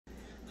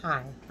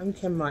Hi, I'm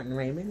Kim Martin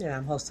Raymond, and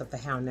I'm host of the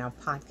How Now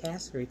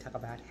podcast, where we talk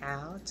about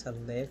how to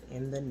live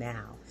in the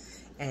now.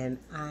 And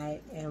I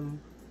am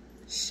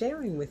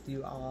sharing with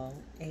you all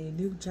a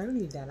new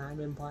journey that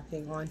I'm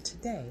embarking on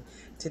today.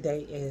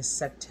 Today is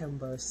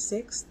September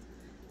 6th,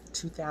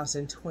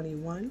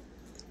 2021,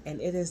 and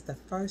it is the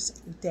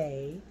first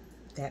day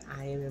that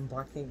I am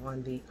embarking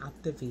on the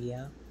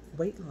Optavia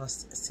weight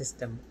loss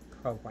system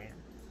program.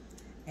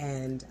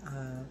 And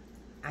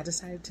I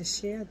decided to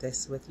share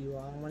this with you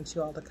all. I want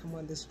you all to come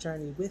on this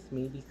journey with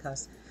me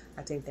because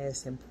I think that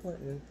it's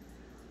important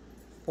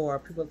for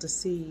people to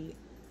see,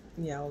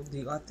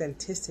 the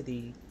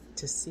authenticity,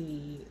 to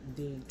see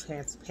the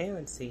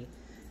transparency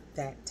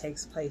that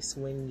takes place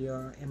when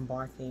you're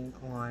embarking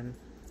on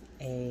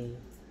a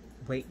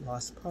weight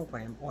loss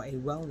program or a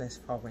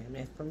wellness program.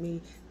 And for me,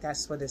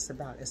 that's what it's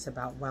about. It's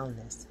about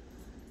wellness.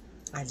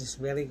 I just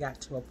really got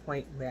to a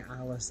point where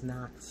I was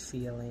not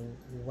feeling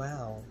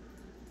well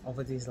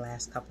over these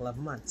last couple of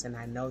months, and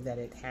I know that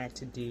it had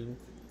to do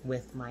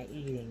with my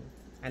eating.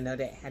 I know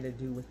that it had to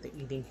do with the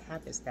eating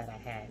habits that I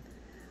had.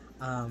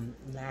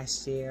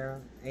 Last year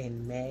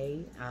in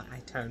May, I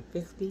turned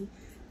 50,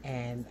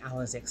 and I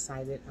was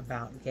excited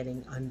about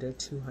getting under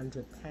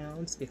 200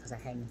 pounds because I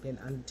hadn't been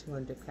under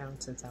 200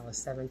 pounds since I was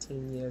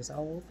 17 years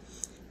old,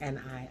 and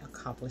I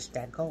accomplished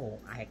that goal.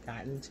 I had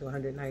gotten to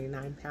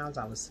 199 pounds.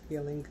 I was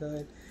feeling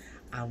good.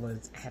 I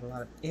had a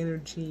lot of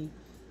energy,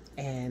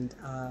 and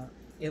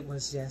it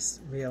was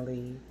just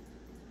really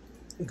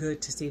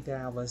good to see that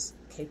I was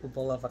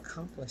capable of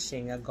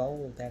accomplishing a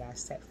goal that I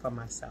set for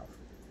myself.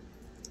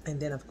 And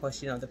then, of course,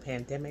 the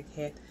pandemic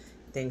hit.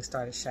 Things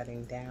started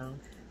shutting down.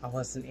 I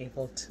wasn't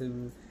able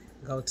to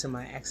go to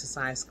my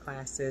exercise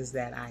classes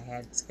that I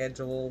had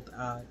scheduled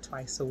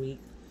twice a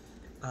week.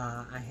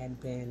 I had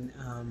been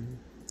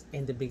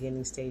in the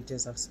beginning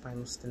stages of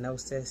spinal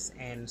stenosis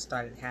and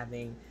started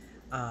having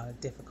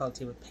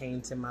difficulty with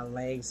pains in my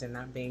legs and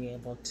not being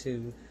able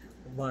to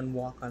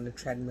walk on the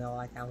treadmill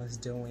like I was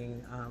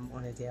doing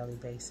on a daily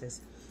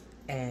basis.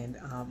 And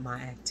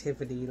my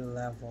activity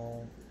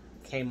level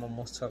came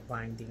almost to a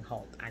grinding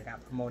halt. I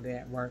got promoted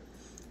at work,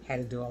 had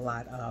to do a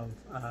lot of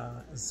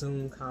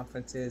Zoom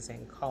conferences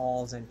and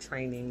calls and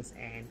trainings,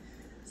 and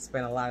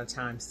spent a lot of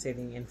time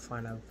sitting in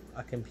front of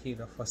a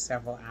computer for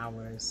several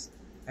hours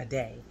a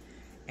day.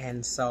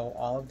 And so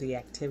all of the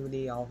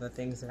activity, all the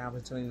things that I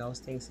was doing, those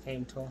things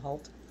came to a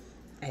halt.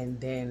 And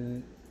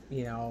then,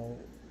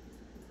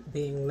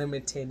 being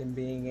limited and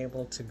being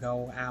able to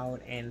go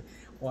out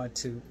or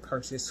to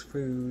purchase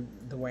food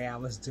the way I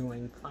was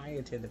doing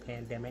prior to the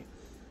pandemic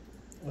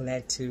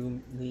led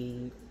to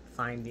me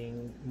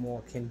finding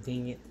more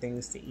convenient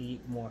things to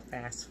eat, more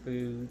fast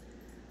food.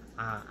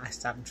 I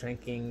stopped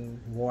drinking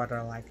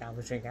water like I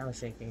was drinking. I was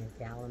drinking a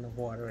gallon of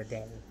water a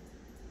day.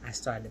 I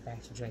started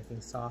back to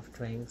drinking soft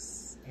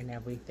drinks and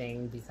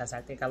everything because I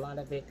think a lot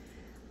of it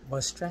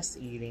was stress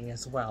eating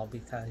as well,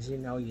 because you're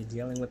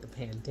dealing with the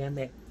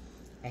pandemic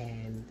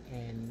and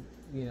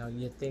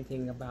you're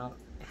thinking about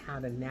how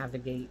to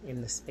navigate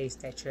in the space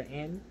that you're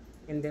in,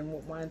 and then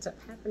what winds up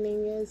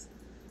happening is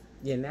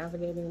you're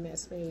navigating that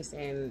space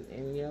and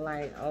you're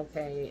like,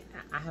 okay,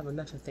 I have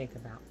enough to think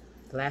about.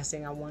 The last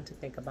thing I wanted to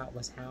think about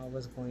was how I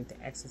was going to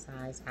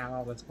exercise, how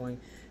I was going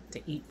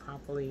to eat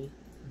properly.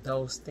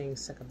 Those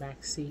things took a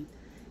back seat,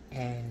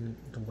 and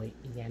the weight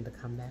began to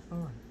come back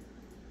on.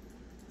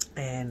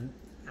 And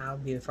I'll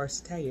be the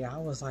first to tell you, I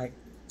was like,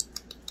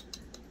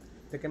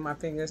 look at my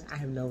fingers. I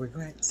have no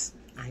regrets.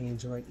 I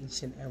enjoyed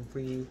each and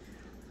every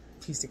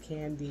piece of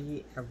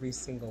candy, every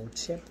single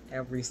chip,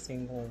 every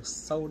single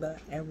soda,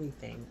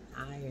 everything.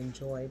 I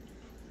enjoyed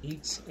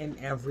each and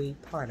every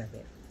part of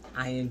it.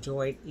 I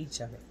enjoyed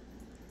each of it.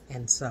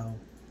 And so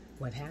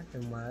what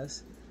happened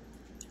was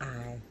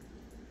I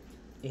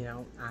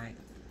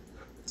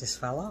just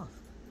fell off.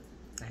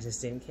 I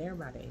just didn't care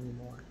about it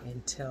anymore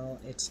until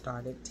it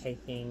started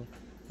taking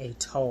a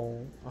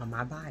toll on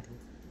my body.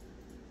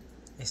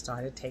 It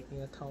started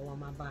taking a toll on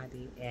my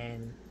body,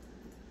 and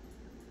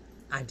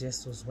I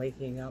just was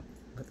waking up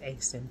with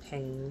aches and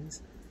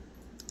pains.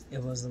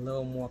 It was a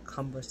little more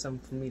cumbersome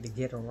for me to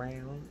get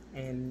around,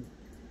 and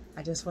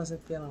I just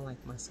wasn't feeling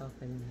like myself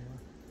anymore.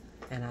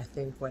 And I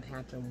think what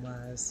happened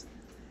was,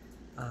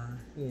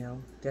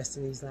 just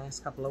in these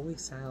last couple of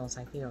weeks, I was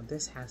like,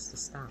 this has to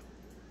stop.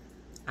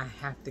 I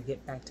have to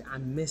get back to, I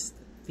missed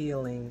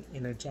feeling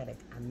energetic.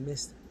 I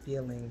missed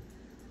feeling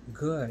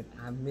good.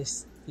 I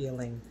missed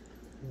feeling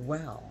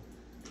well.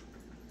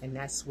 And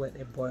that's what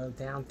it boiled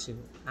down to.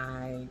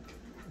 I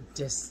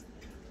just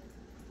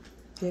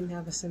didn't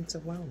have a sense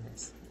of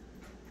wellness.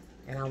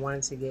 And I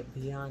wanted to get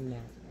beyond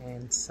that.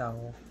 And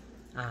so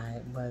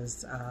I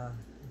was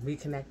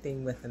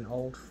reconnecting with an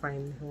old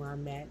friend who I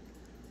met.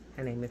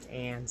 Her name is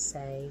Ann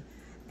Say.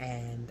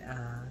 And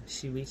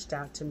she reached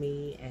out to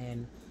me,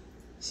 and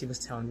she was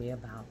telling me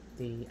about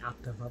the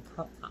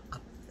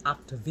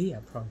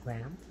Optavia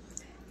program.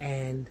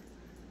 And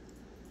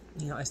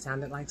it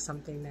sounded like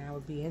something that I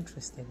would be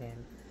interested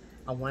in.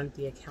 I wanted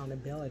the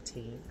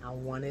accountability. I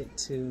wanted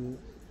to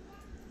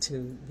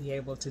be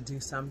able to do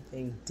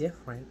something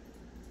different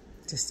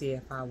to see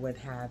if I would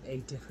have a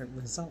different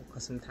result.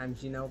 Because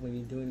sometimes, you know, when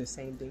you're doing the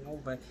same thing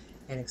over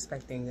and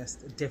expecting a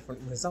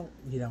different result,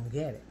 you don't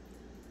get it.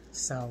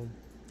 So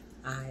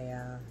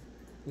I,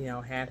 you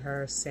know, had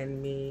her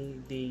send me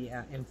the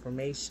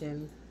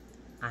information.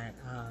 I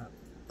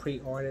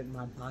pre-ordered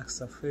my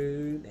box of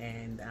food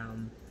and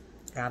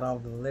got all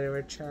the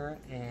literature,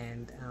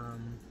 and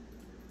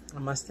I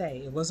must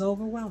say it was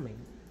overwhelming,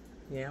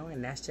 you know,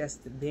 and that's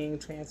just being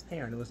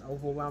transparent. It was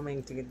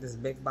overwhelming to get this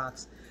big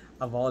box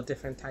of all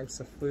different types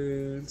of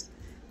foods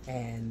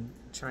and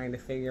trying to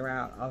figure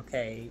out,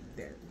 okay,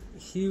 they're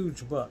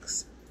huge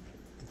books.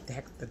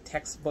 The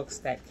textbooks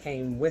that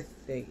came with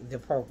the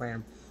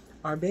program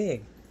are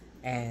big.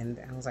 And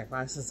I was like,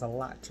 wow, this is a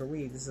lot to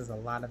read. This is a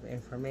lot of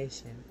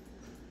information.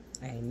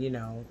 And, you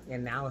know,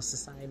 in our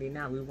society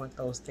now, we want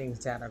those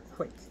things that are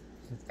quick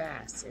and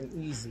fast and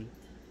easy.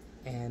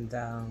 And,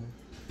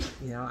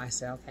 you know, I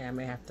said, okay, I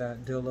may have to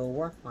do a little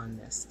work on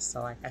this.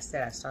 So like I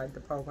said, I started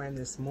the program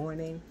this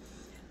morning.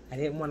 I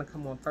didn't want to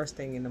come on first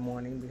thing in the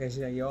morning because,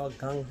 you know, you're all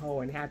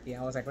gung-ho and happy.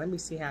 I was like, let me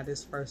see how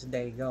this first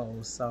day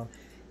goes. So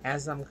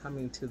as I'm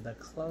coming to the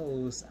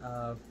close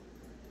of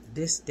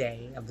this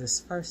day, of this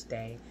first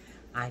day,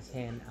 I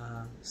can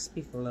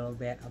speak a little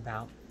bit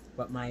about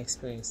what my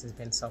experience has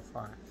been so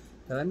far.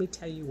 But let me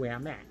tell you where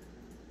I'm at.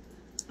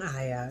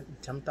 I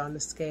jumped on the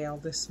scale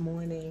this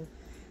morning,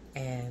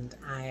 and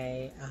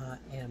I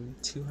am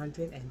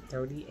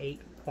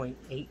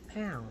 238.8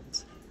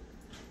 pounds.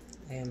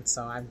 And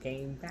so I've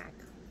gained back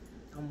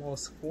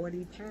almost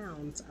 40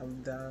 pounds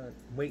of the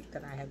weight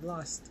that I had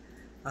lost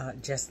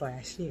just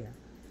last year.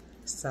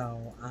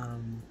 So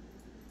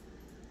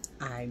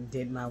I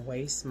did my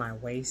waist. My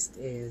waist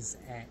is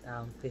at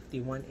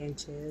 51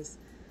 inches.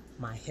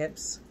 My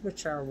hips,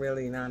 which are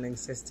really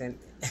non-existent,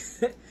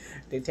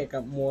 they take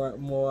up more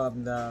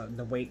of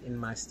the weight in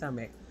my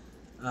stomach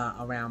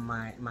around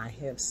my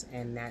hips,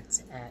 and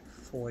that's at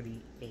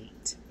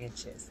 48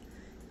 inches.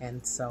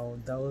 And so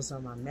those are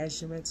my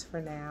measurements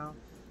for now.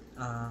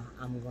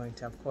 I'm going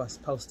to, of course,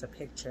 post a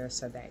picture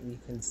so that you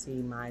can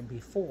see my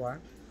before,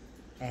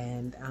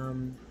 and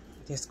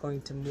just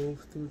going to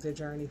move through the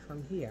journey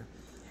from here.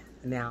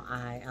 Now,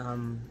 I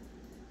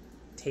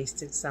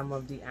tasted some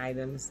of the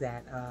items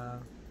that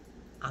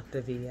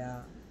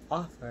Optavia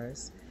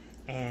offers,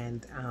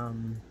 and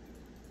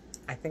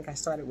I think I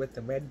started with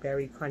the red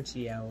berry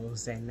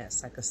Crunchios, and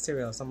that's like a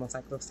cereal. It's almost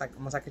like, looks like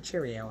almost like a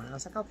Cheerio. And I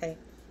was like, okay,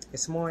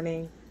 this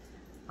morning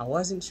I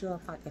wasn't sure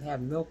if I could have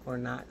milk or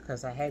not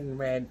because I hadn't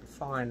read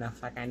far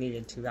enough like I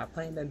needed to. I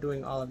planned on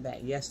doing all of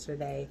that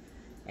yesterday,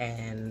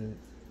 and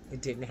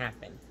it didn't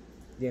happen.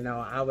 You know,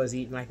 I was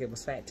eating like it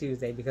was Fat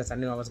Tuesday because I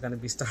knew I was going to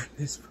be starting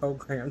this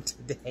program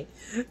today.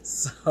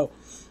 So,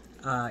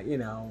 you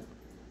know,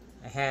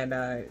 I had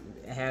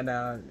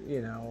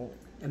you know,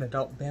 an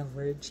adult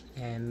beverage,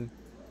 and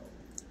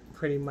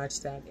pretty much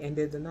that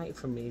ended the night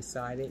for me.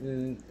 So I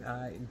didn't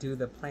do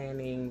the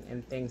planning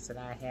and things that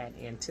I had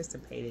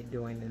anticipated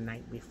doing the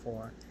night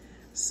before.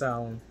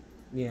 So,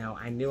 you know,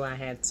 I knew I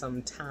had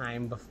some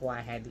time before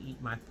I had to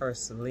eat my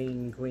first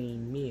lean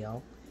green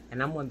meal,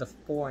 and I'm on the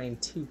 4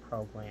 and 2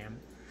 program.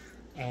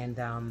 And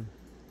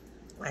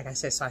like I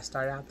said, so I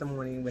started out the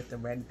morning with the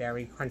red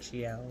berry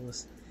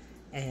Crunchios,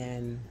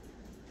 and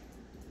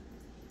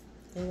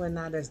they were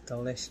not as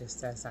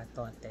delicious as I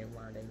thought they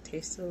were. They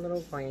tasted a little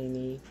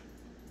grainy.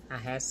 I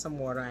had some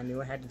water. I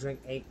knew I had to drink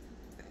eight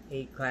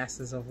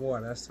glasses of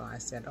water, so I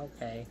said,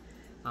 okay,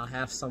 I'll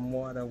have some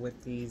water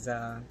with these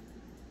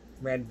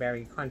red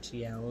berry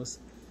Crunchios.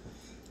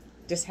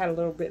 Just had a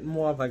little bit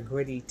more of a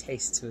gritty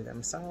taste to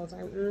them. So I was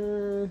like,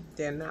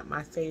 they're not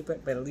my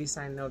favorite, but at least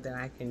I know that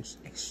I can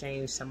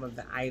exchange some of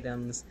the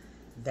items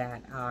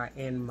that are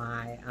in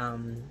my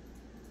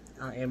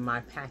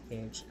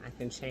package. I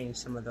can change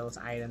some of those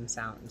items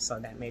out, and so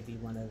that may be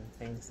one of the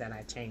things that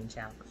I change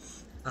out.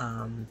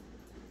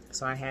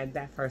 So I had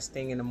that first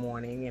thing in the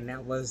morning, and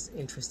that was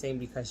interesting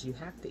because you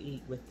have to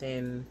eat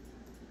within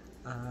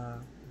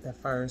the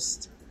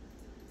first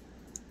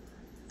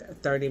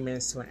 30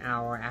 minutes to an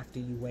hour after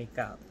you wake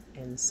up.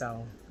 And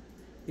so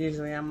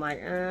usually I'm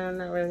like, I'm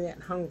not really that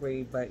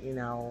hungry, but you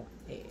know,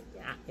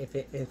 if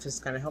it's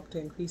going to help to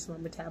increase my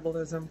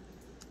metabolism,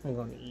 I'm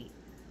going to eat.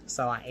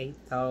 So I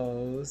ate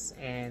those,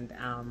 and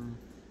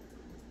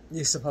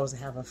you're supposed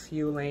to have a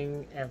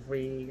fueling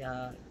every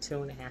 2.5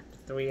 to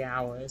 3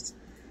 hours.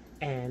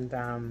 And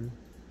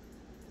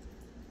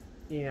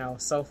you know,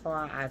 so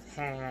far I've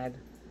had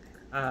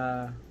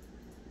 3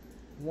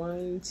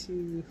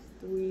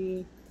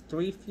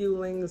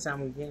 fuelings.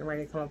 I'm getting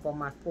ready to come up on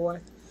my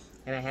 4th,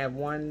 and I have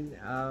 1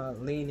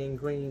 lean and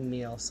green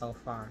meal so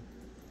far.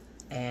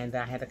 And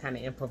I had to kind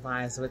of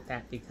improvise with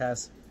that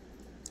because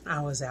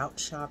I was out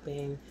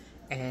shopping,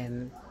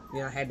 and you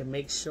know, I had to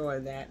make sure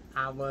that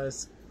I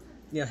was,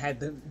 you know, had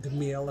the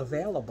meal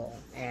available,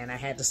 and I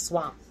had to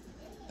swap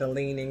the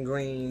lean and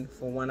green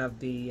for one of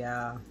the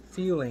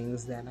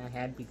fuelings that I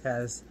had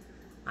because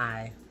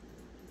I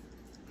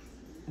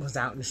was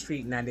out in the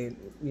street and I didn't,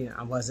 you know,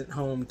 I wasn't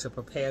home to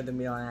prepare the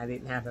meal, and I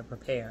didn't have it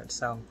prepared.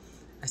 So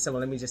I said,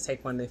 well, let me just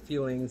take one of the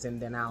fuelings, and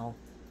then I'll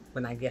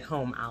when I get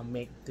home, I'll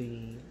make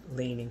the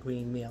lean and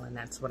green meal, and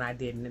that's what I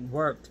did, and it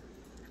worked.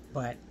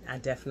 But I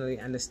definitely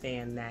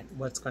understand that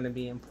what's going to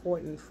be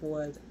important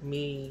for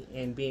me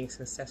in being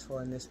successful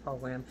in this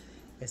program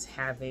is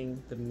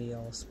having the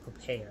meals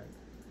prepared,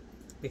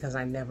 because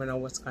I never know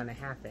what's going to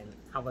happen.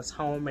 I was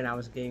home and I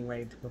was getting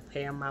ready to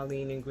prepare my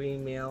lean and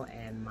green meal,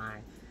 and my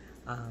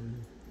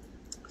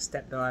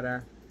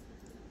stepdaughter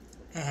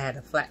had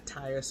a flat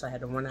tire, so I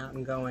had to run out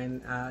and go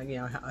and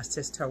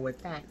assist her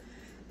with that.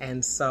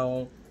 And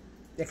so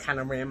it kind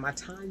of ran my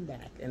time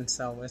back. And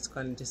so it's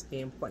going to just be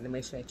important to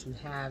make sure that you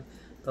have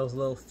those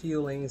little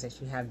fuelings,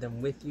 that you have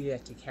them with you,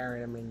 that you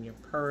carry them in your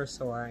purse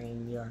or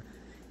in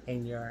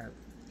your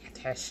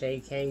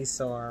attaché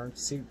case or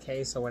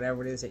suitcase or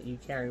whatever it is that you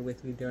carry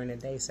with you during the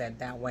day, so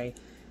that way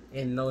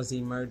in those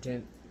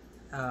emergent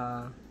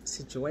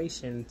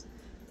situations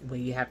where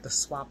you have to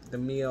swap the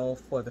meal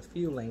for the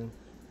fueling,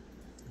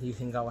 you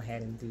can go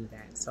ahead and do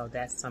that. So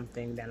that's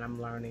something that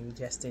I'm learning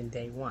just in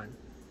day one.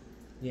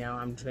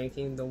 I'm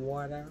drinking the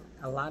water.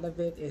 A lot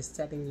of it is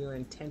setting your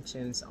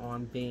intentions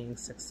on being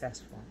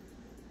successful.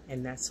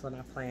 And that's what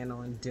I plan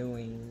on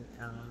doing,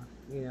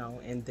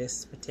 in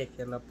this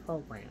particular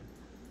program.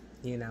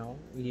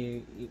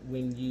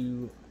 When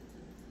you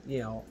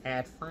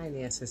add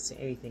finances to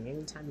anything,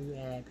 anytime you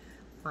add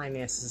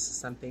finances to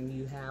something,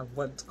 you have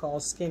what's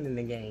called skin in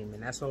the game.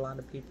 And that's what a lot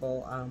of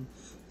people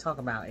talk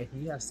about. If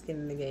you have skin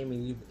in the game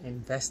and you've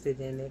invested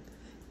in it,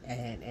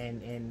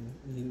 and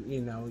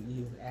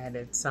you've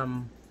added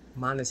some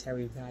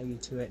monetary value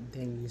to it,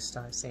 then you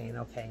start saying,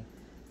 okay,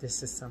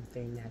 this is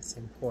something that's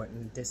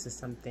important. This is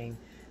something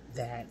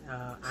that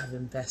I've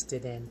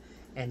invested in,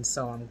 and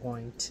so I'm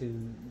going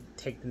to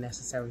take the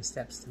necessary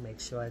steps to make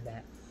sure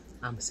that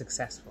I'm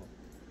successful.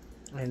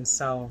 And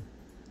so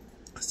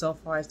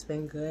far it's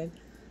been good.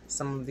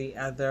 Some of the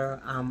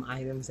other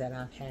items that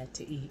I've had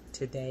to eat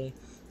today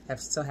have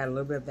still had a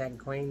little bit of that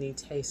grainy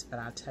taste, but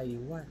I'll tell you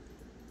what,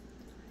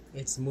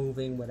 it's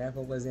moving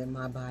whatever was in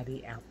my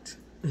body out.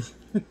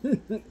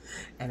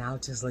 And I'll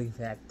just leave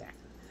it at that.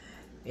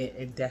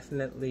 It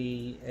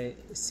definitely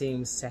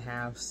seems to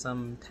have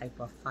some type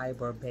of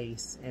fiber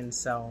base, and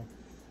so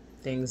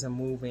things are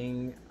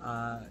moving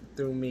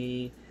through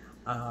me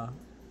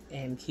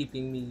and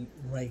keeping me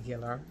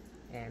regular.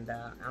 And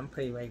I'm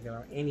pretty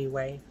regular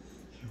anyway,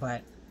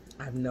 but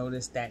I've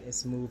noticed that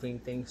it's moving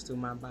things through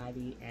my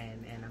body,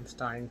 and I'm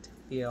starting to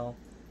feel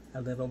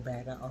a little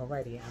better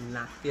already. I'm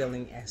not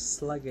feeling as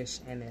sluggish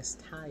and as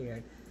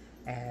tired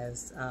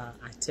as I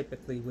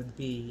typically would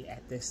be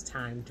at this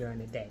time during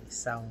the day.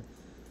 So,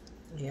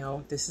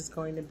 this is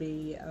going to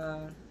be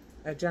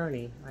a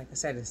journey. Like I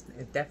said,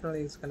 it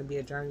definitely is going to be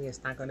a journey.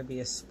 It's not going to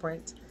be a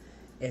sprint.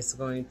 It's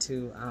going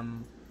to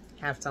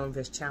have some of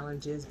its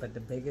challenges, but the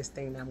biggest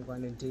thing that I'm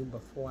going to do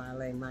before I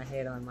lay my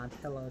head on my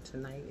pillow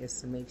tonight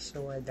is to make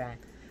sure that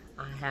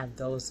I have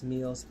those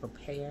meals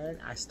prepared.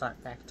 I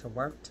start back to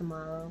work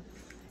tomorrow,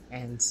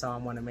 and so I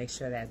want to make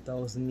sure that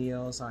those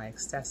meals are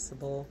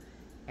accessible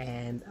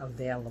and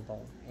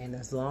available. And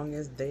as long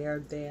as they're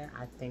there,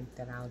 I think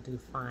that I'll do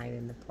fine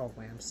in the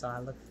program. So I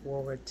look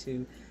forward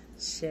to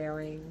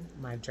sharing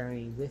my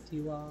journey with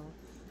you all.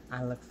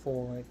 I look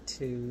forward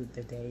to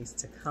the days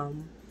to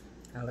come.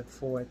 I look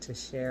forward to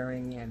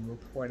sharing and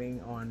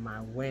reporting on my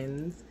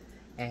wins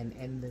and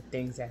the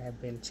things that have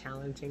been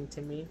challenging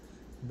to me.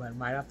 But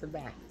right off the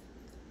bat,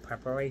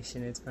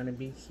 preparation is going to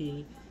be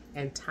key,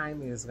 and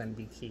timing is going to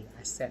be key.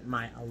 I set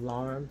my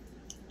alarm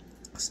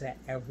so that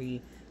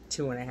every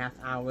 2.5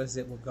 hours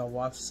it will go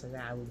off, so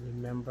that I will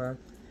remember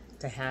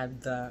to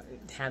have the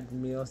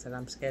meals that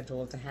I'm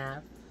scheduled to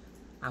have.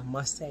 I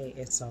must say,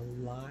 it's a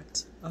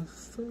lot of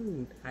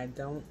food. I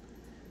don't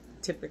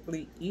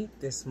typically eat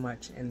this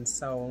much, and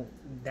so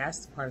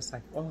that's the part. It's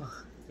like,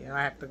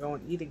 I have to go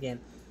and eat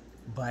again,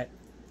 but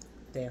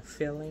they're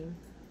filling,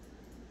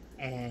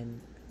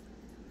 and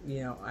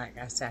like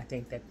I said, I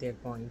think that they're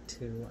going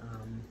to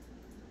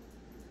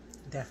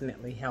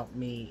definitely help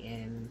me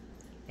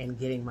in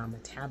getting my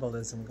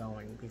metabolism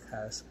going,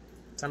 because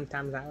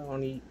sometimes I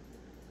only eat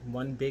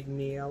one big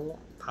meal,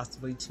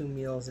 possibly 2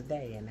 meals a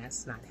day, and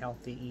that's not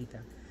healthy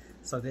either.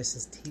 So this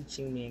is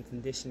teaching me and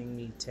conditioning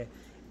me to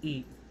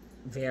eat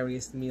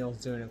various meals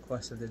during the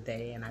course of the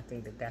day, and I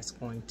think that that's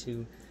going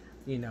to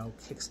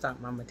kickstart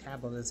my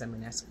metabolism,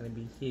 and that's going to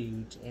be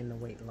huge in the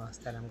weight loss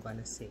that I'm going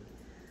to see.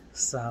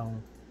 So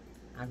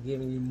I've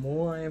given you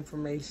more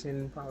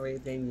information probably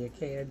than you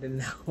care to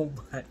know,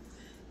 but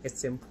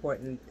it's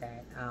important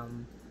that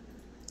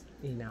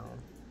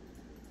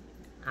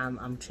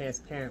I'm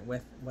transparent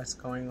with what's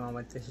going on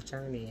with this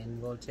journey,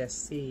 and we'll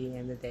just see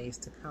in the days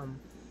to come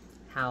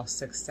how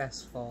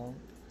successful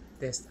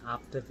this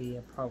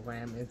Optavia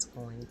program is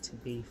going to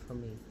be for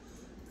me.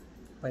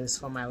 But it's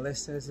for my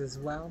listeners as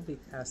well,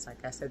 because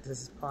like I said,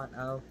 this is part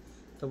of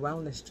the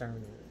wellness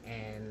journey,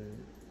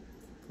 and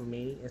for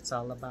me it's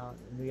all about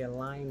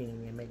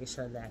realigning and making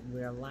sure that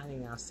we're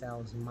aligning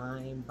ourselves,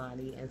 mind,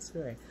 body, and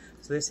spirit.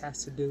 So this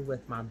has to do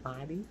with my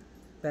body,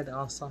 but it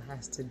also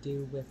has to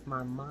do with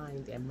my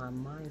mind and my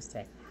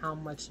mindset. How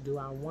much do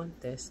I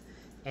want this,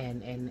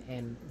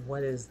 and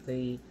what is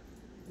the,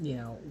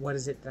 what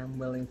is it that I'm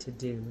willing to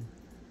do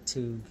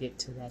to get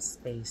to that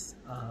space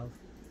of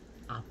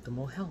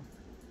optimal health.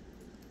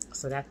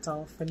 So that's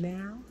all for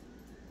now,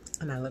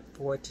 and I look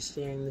forward to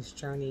sharing this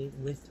journey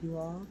with you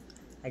all.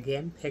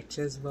 Again,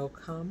 pictures will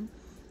come,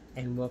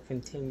 and we'll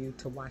continue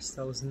to watch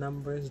those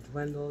numbers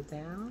dwindle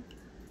down.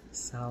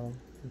 So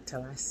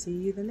until I see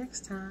you the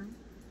next time,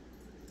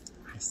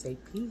 I say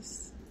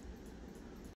peace.